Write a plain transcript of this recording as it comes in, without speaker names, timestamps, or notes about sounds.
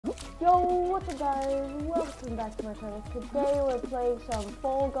Yo, what's up guys? Welcome back to my channel. Today we're playing some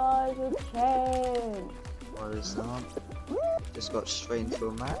Fall Guys with Chance. What is that? Just got straight into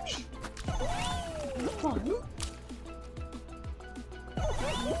a match. Fun.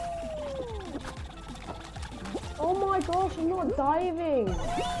 Oh my gosh, I'm not diving.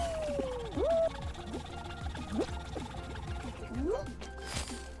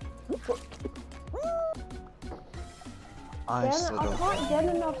 I Damn it, still I don't. can't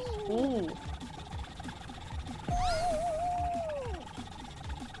get enough speed.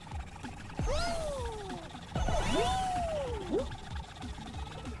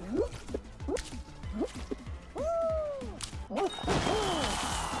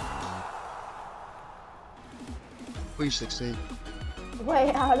 We succeed.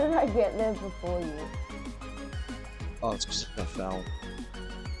 Wait, how did I get there before you? Oh, it's because I fell.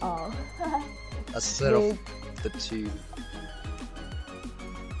 Oh. That's set off the two.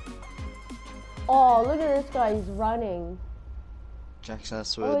 Oh, look at this guy, he's running. Jackson, I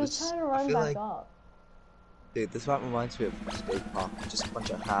swear Oh, he's this. trying to I run feel back like, up. dude, this map reminds me of skate park. Just a bunch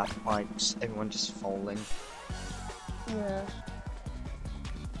of half pipes, everyone just falling. Yeah.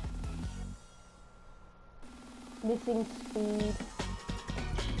 Missing speed.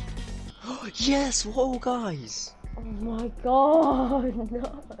 Yes, whoa, guys. Oh my god,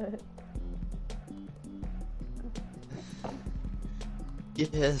 no.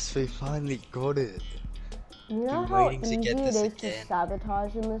 Yes, we finally got it. You know Been how waiting to easy get it this is again. to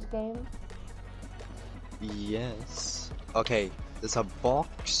sabotage in this game? Yes. Okay, there's a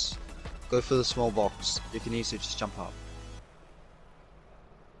box. Go for the small box. You can easily just jump up.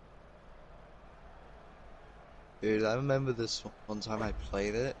 Dude, I remember this one time I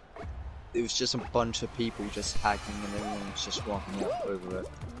played it. It was just a bunch of people just hacking and everyone was just walking up over it.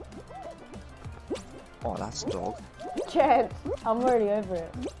 Oh, that's a dog. Chance, I'm already over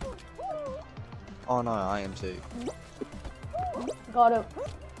it. Oh no, I am too. Got it.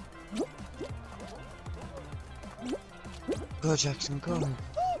 Go, Jackson, go.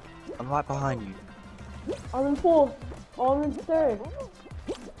 I'm right behind you. I'm in fourth. Oh, I'm in third.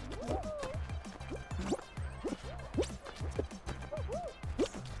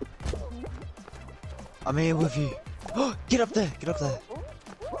 I'm here with you. Get up there, get up there.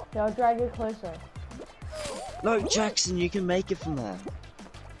 Yeah, I'll drag it closer. No, Jackson, you can make it from there.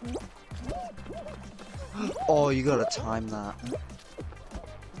 Oh, you gotta time that.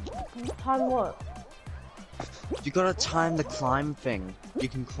 Time what? You gotta time the climb thing. You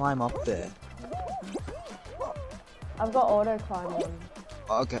can climb up there. I've got auto climbing.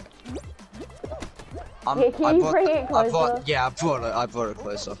 Okay. Yeah, can you bring it closer? Yeah, I brought it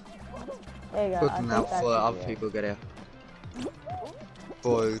closer. There you go. Looking out for other people get here.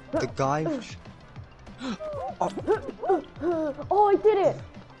 Boy, the guy. Oh, I did it!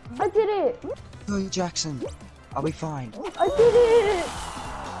 I did it! Go, Jackson. I'll be fine. I did it!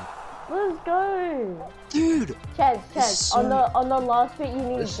 Let's go! Dude! Chance, so- on the last bit you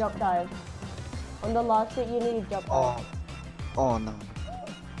need This- to jump dive. On the last bit you need to jump dive. Oh no.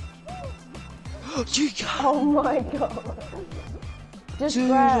 You got Oh my god. Just Dude,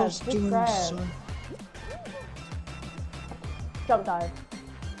 grab, I was just doing grab. so. Jump dive.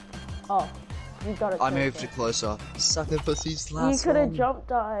 Oh, you got it. I closer. moved it closer. Sucker pussies You last could have long. jump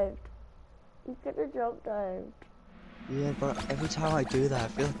dived. You could have jump dived. Yeah, but every time I do that, I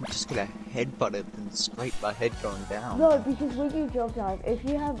feel like I'm just gonna headbutt it and scrape my head going down. No, because when you jump dive, if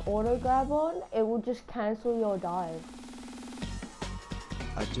you have auto grab on, it will just cancel your dive.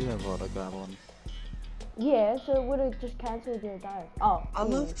 I do have auto grab on. Yeah, so it would have just cancelled your dive. Oh, I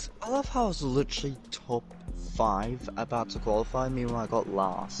love how I was literally top 5 about to qualify, meanwhile I got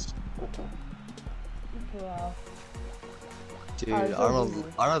last. Wow. Dude, Oh,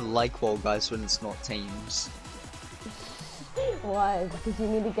 I don't like Fall Guys when it's not teams. Why? Because you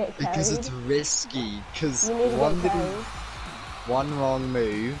need to get carried? Because it's risky, because You need to one get little, carried. one wrong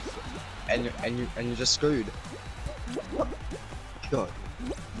move, and you're just screwed. Go.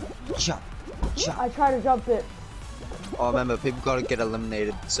 Jump. Jump. I try to jump it. Oh, remember, people gotta get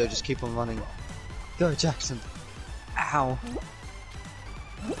eliminated, so just keep on running. Go, Jackson. Ow.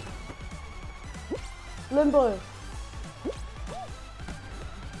 Limbo.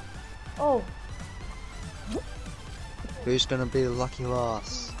 Oh. Who's gonna be the lucky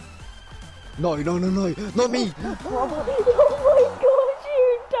last? No, not me! Oh my gosh,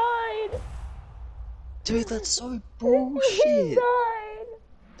 you died! Dude, that's so You bullshit. died!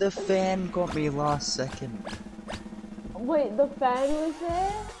 The fan got me last second. Wait, the fan was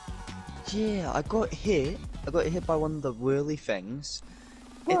there? Yeah, I got hit. I got hit by one of the whirly things.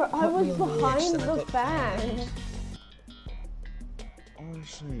 Bro, It I put was me on the edge, behind then I the got fan. Oh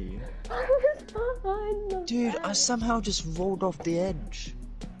Seriously. I was behind the Dude, fan. I somehow just rolled off the edge.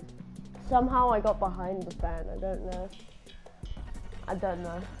 Somehow I got behind the fan. I don't know. I don't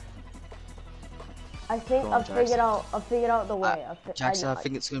know. I think Go on, I've figured out. I've figured out the way. Jackson, I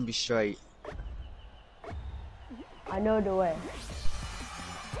think it's gonna be straight. I know the way.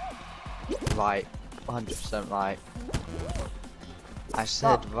 Right, 100% right. I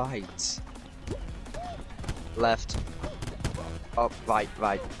said right. Left. Up, right,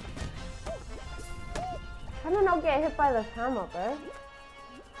 right. How did I not get hit by the hammer, bro?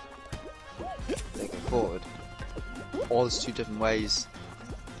 They go forward. Or there's two different ways.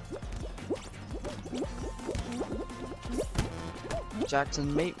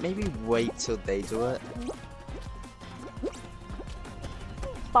 Jackson, maybe wait till they do it.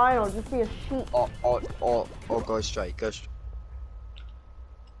 Fine, I'll just be a sheep. Or go straight. Go straight.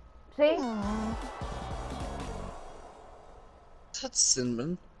 See? That's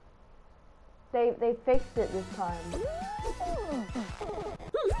cinnamon. They fixed it this time.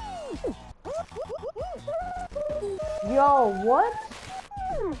 Yo, what?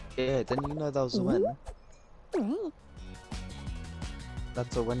 Yeah, didn't you know that was a win?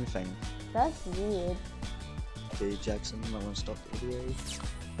 That's a win thing. That's weird. Okay, Jackson, I want to stop the video.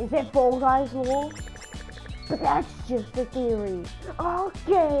 Is it Fall Guys law? But that's just a theory. A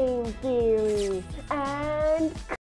game theory. And